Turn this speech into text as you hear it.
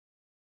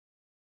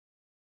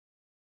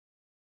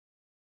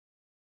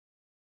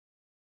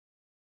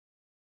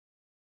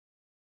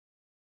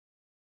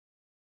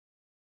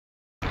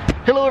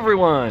Hello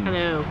everyone!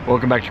 Hello.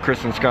 Welcome back to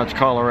Chris and Scott's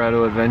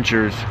Colorado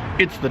Adventures.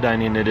 It's the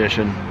dining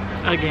edition.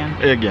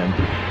 Again.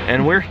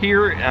 And we're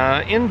here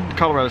in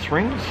Colorado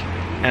Springs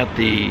at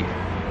the,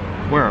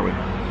 where are we?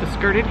 The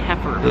Skirted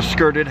Heifer. The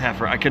Skirted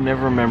Heifer. I can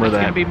never remember that.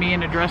 It's gonna be me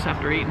in a dress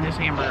after eating this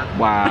hamburger.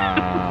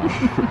 Wow.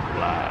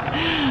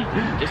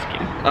 Just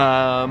kidding.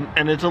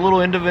 And it's a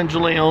little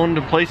individually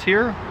owned place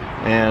here.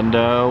 And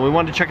we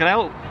wanted to check it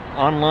out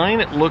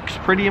online. It looks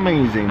pretty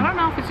amazing. I don't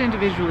know if it's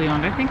individually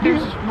owned. I think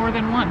there's more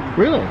than one.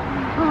 Really?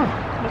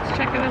 Let's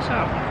check this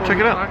out. Check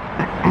it out.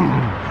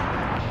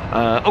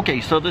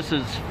 Okay, so this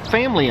is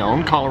family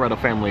owned, Colorado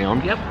family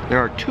owned. Yep. There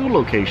are two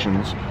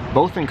locations,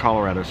 both in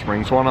Colorado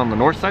Springs, one on the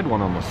north side,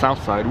 one on the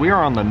south side. We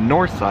are on the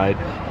north side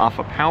off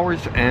of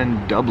Powers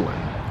and Dublin.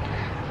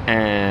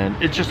 And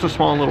it's just a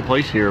small little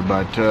place here,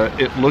 but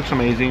it looks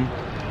amazing.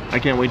 I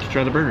can't wait to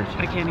try the burgers.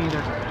 I can't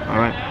either. All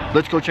right,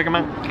 let's go check them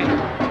out. Okay.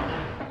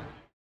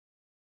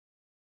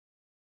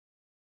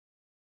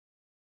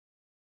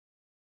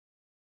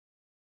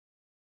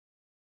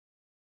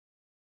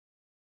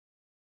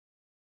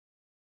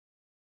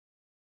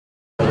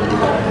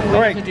 All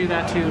right, to do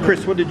that too.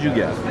 Chris, what did you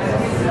get?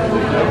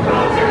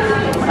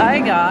 I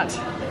got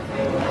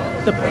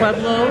the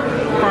Pueblo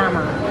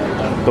Farmer.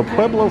 The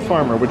Pueblo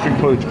Farmer, which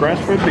includes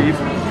grass-fed beef,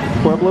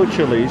 Pueblo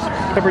chilies,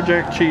 pepper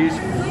jack cheese,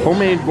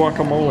 homemade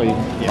guacamole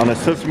on a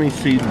sesame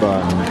seed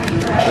bun.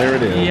 There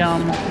it is.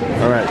 Yum.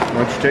 All right, why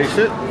don't you taste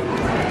it?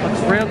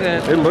 Looks real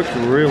good. It looks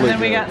really good.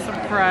 And then we got some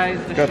fries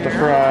to Got share. the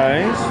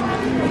fries.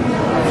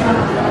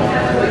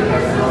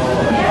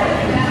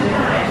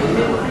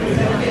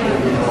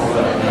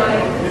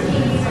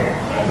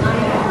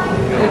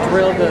 It's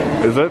real good.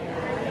 Is it? I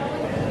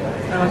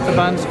like the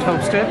buns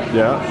toasted.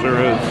 Yeah,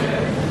 sure is.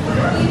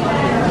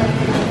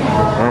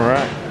 All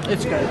right.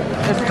 It's good.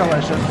 It's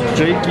delicious.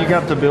 Jake, you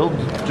got to build,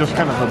 just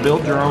kind of a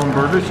build your own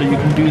burger, so you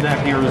can do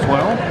that here as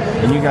well.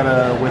 And you got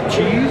a, with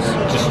cheese?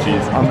 Just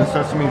cheese. On the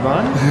sesame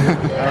bun.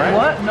 All right.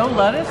 What? No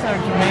lettuce or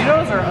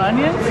tomatoes or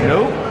onions?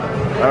 Nope.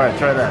 All right,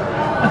 try that.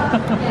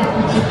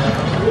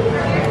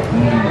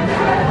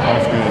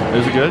 That's good.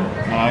 Is it good?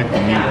 I like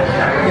the meat.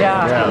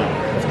 Yeah.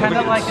 It's kind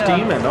of like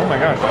steaming. Oh my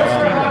gosh.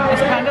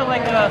 It's kind of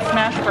like a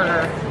smash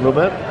burger. A little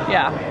bit?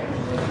 Yeah.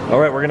 All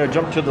right, we're going to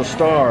jump to the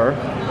star,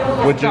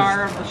 which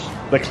Star is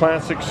of the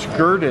classic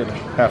skirted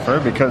heifer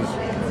because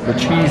the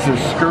cheese is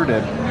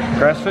skirted.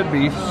 Grass-fed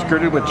beef,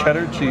 skirted with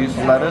cheddar cheese,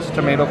 lettuce,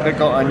 tomato,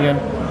 pickle, onion,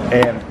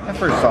 and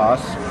heifer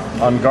sauce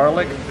on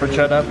garlic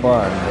bruschetta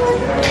bun.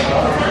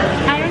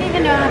 I don't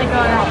even know how to go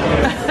about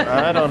this.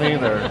 I don't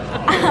either.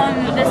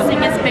 This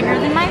thing is bigger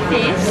than my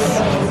face.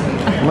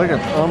 Look at,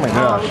 oh my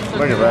gosh,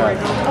 look at that.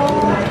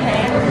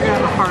 Okay. You're gonna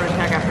have a heart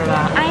attack after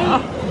that. I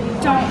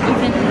don't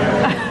even...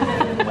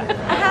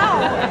 How?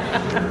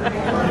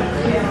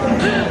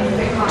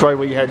 Troy,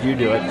 we had you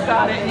do it. You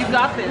got it. You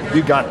got this.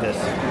 You got this.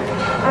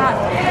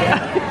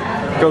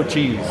 Go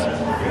cheese.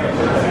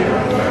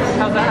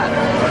 How's that?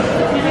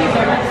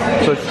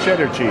 So it's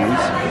cheddar cheese.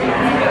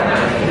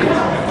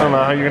 I don't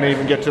know how you're going to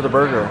even get to the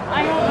burger.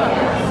 I don't know.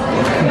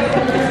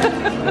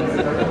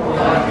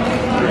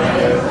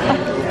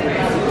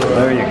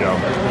 There you go.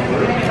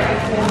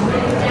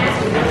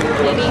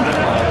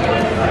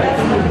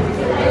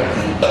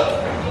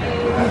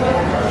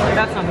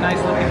 That's a nice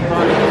looking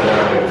bun.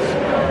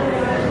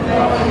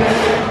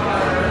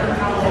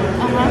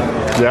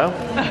 Yeah?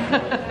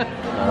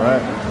 All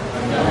right.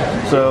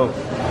 So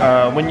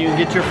when you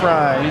get your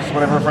fries,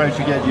 whatever fries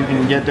you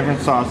can get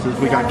different sauces.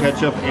 We got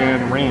ketchup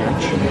and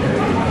ranch.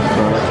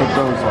 So that's what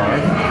those are.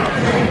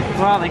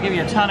 Wow, they give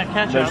you a ton of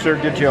ketchup. They sure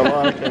get you a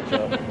lot of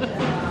ketchup.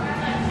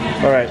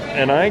 All right,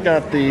 and I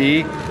got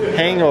the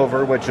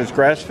hangover, which is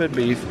grass-fed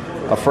beef,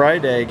 a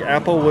fried egg,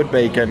 applewood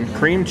bacon,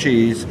 cream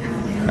cheese.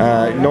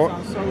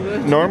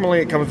 Normally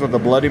it comes with a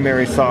Bloody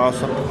Mary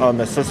sauce on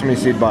the sesame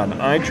seed bun.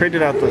 I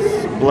traded out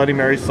this Bloody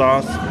Mary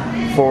sauce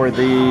for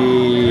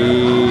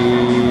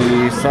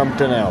the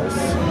something else.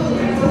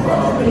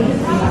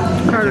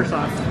 Tartar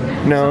sauce.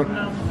 No.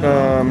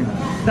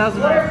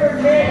 Thousand.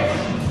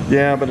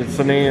 Yeah, but it's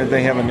the name.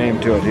 They have a name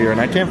to it here, and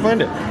I can't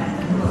find it.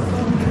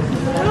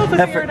 We'll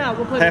figure it out.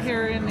 We'll put it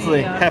here in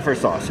the... heifer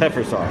sauce.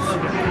 Heifer sauce.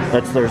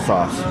 That's their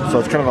sauce. So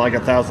it's kind of like a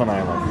Thousand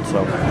Island.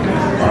 So,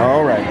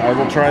 all right, I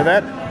will try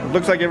that. It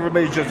looks like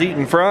everybody's just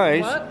eating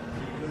fries. What?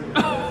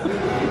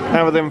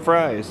 How are them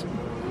fries?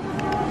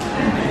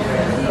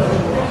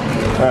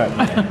 All right.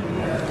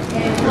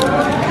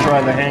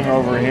 Try the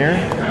hangover here.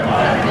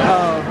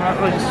 Oh, that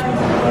looks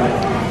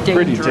dangerous.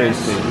 Pretty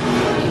tasty.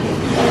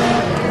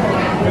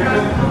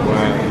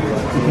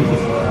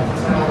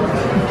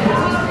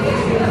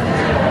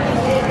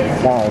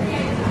 Wow.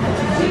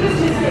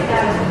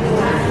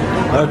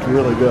 That's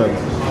really good.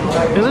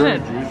 Isn't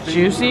it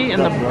juicy?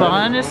 And the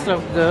bun is so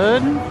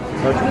good.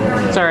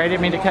 Sorry, I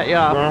didn't mean to cut you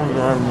off.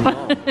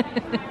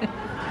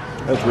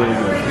 That's really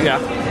good. Yeah.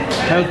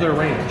 How's their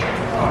ranch?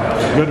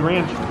 Good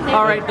ranch.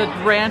 All right, the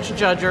ranch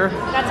judger.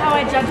 That's how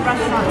I judge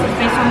restaurants, it's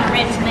based on the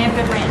ranch, and they have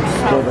good ranch.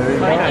 So there you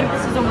go. I think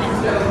this is a win.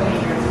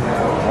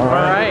 All All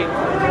right.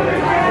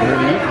 And then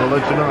eat, we'll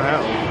let you know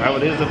how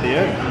it is at the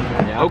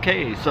end. Yeah.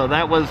 Okay, so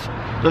that was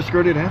the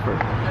Skirted Heifer.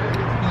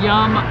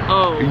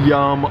 Yum-o.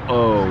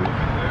 Yum-o.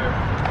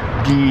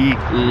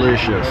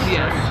 Delicious.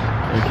 Yes.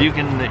 If you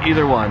can,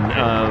 either one,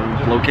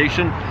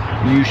 location,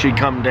 you should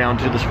come down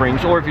to the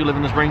Springs, or if you live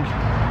in the Springs,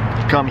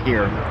 come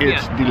here.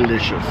 It's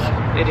delicious.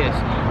 It is.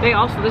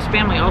 This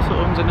family also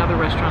owns another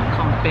restaurant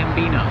called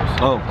Bambino's.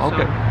 Oh,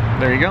 okay. So,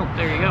 there you go.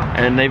 there you go.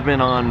 And they've been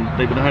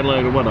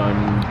highlighted what, on?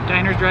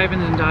 Diners,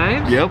 Drive-Ins, and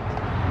Dives. Yep.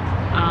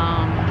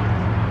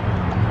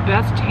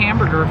 Best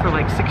hamburger for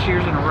like 6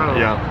 years in a row.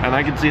 Yeah, and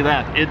I can see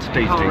that. It's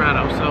tasty.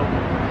 Colorado, so.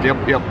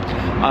 Yep, yep.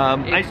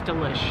 It's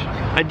delish.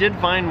 I did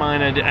find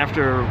mine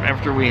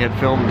after we had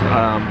filmed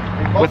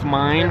with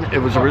mine. It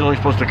was originally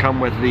supposed to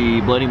come with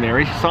the Bloody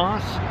Mary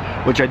sauce,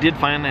 which I did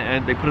find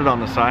that they put it on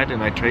the side,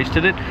 and I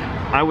tasted it.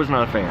 I was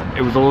not a fan.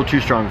 It was a little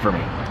too strong for me.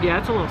 Yeah,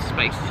 it's a little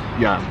spicy.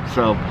 Yeah,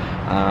 so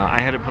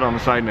I had it put on the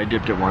side, and I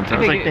dipped it once. I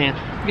was like, damn.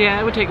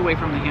 Yeah, it would take away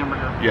from the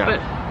hamburger. Yeah.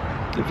 But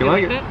if you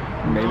like it,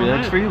 maybe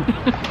that's for you.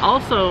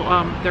 Also,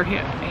 their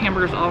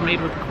hamburgers all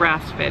made with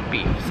grass-fed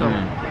beef, so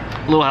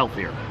a little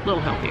healthier. A little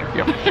healthier.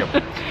 Yep,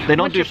 yep. They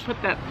don't Once you put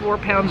that 4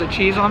 pounds of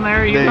cheese on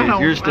there,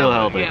 you're still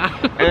healthy. Yeah.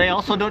 And they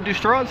also don't do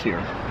straws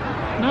here.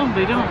 No,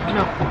 they don't.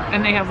 No.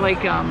 And they have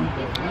like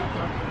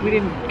we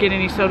didn't get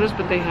any sodas,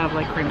 but they have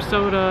like cream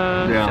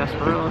soda,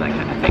 sarsaparilla, that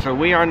kind of thing. So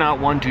we are not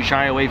one to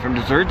shy away from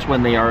desserts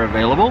when they are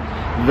available.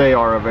 They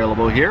are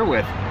available here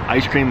with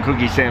ice cream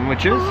cookie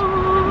sandwiches.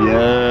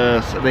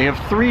 Yes, they have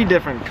 3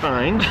 different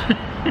kinds.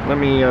 Let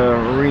me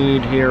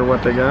read here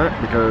what they got,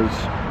 because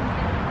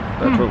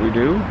that's what we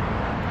do.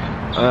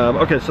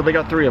 Okay, so they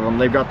got 3 of them.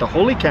 They've got the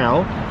Holy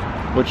Cow,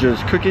 which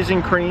is cookies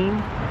and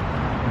cream.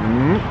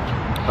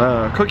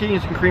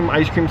 Cookies and cream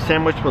ice cream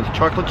sandwich with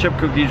chocolate chip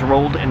cookies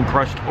rolled in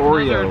crushed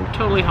Oreo. Those are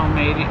totally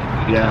homemade. You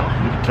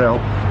can tell.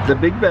 The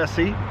Big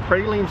Bessie,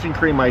 pralines and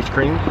cream ice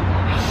cream,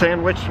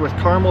 sandwiched with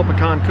caramel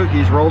pecan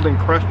cookies rolled in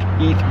crushed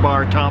Heath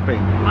bar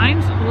topping.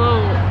 Mine's a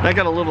little... That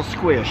got a little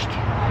squished.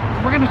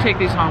 We're going to take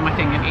these home, I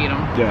think, and eat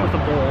them with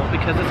a bowl,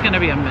 because it's going to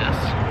be a mess.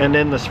 And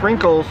then the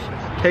Sprinkles,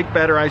 cake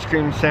batter ice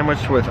cream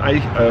sandwiched with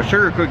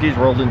sugar cookies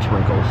rolled in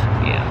sprinkles.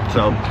 Yeah.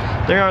 So,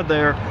 they are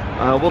there.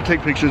 We'll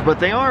take pictures, but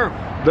they're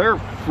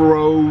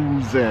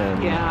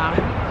frozen.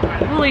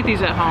 Yeah. We'll eat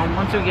these at home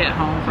once we get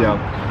home from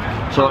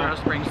Colorado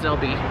Springs. They'll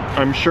be.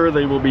 I'm sure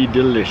they will be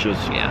delicious.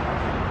 Yeah.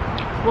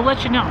 We'll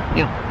let you know.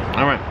 Yeah.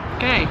 All right.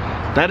 Okay.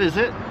 That is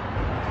it.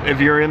 If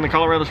you're in the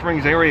Colorado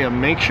Springs area,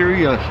 make sure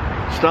you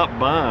stop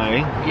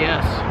by.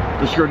 Yes.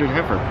 The Skirted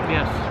Heifer.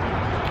 Yes.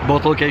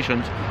 Both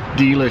locations,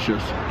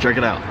 delicious. Check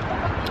it out.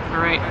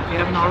 All right. If you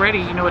haven't already,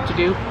 you know what to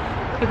do.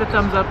 Hit the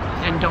thumbs up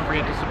and don't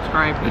forget to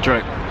subscribe. That's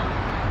right.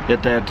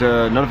 Hit that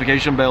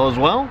notification bell as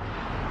well.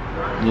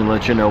 We'll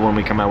let you know when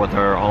we come out with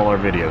all our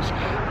videos.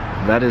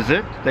 That is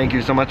it. Thank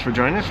you so much for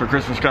joining us for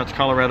Chris and Scott's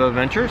Colorado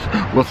Adventures.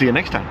 We'll see you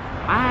next time.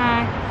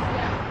 Bye.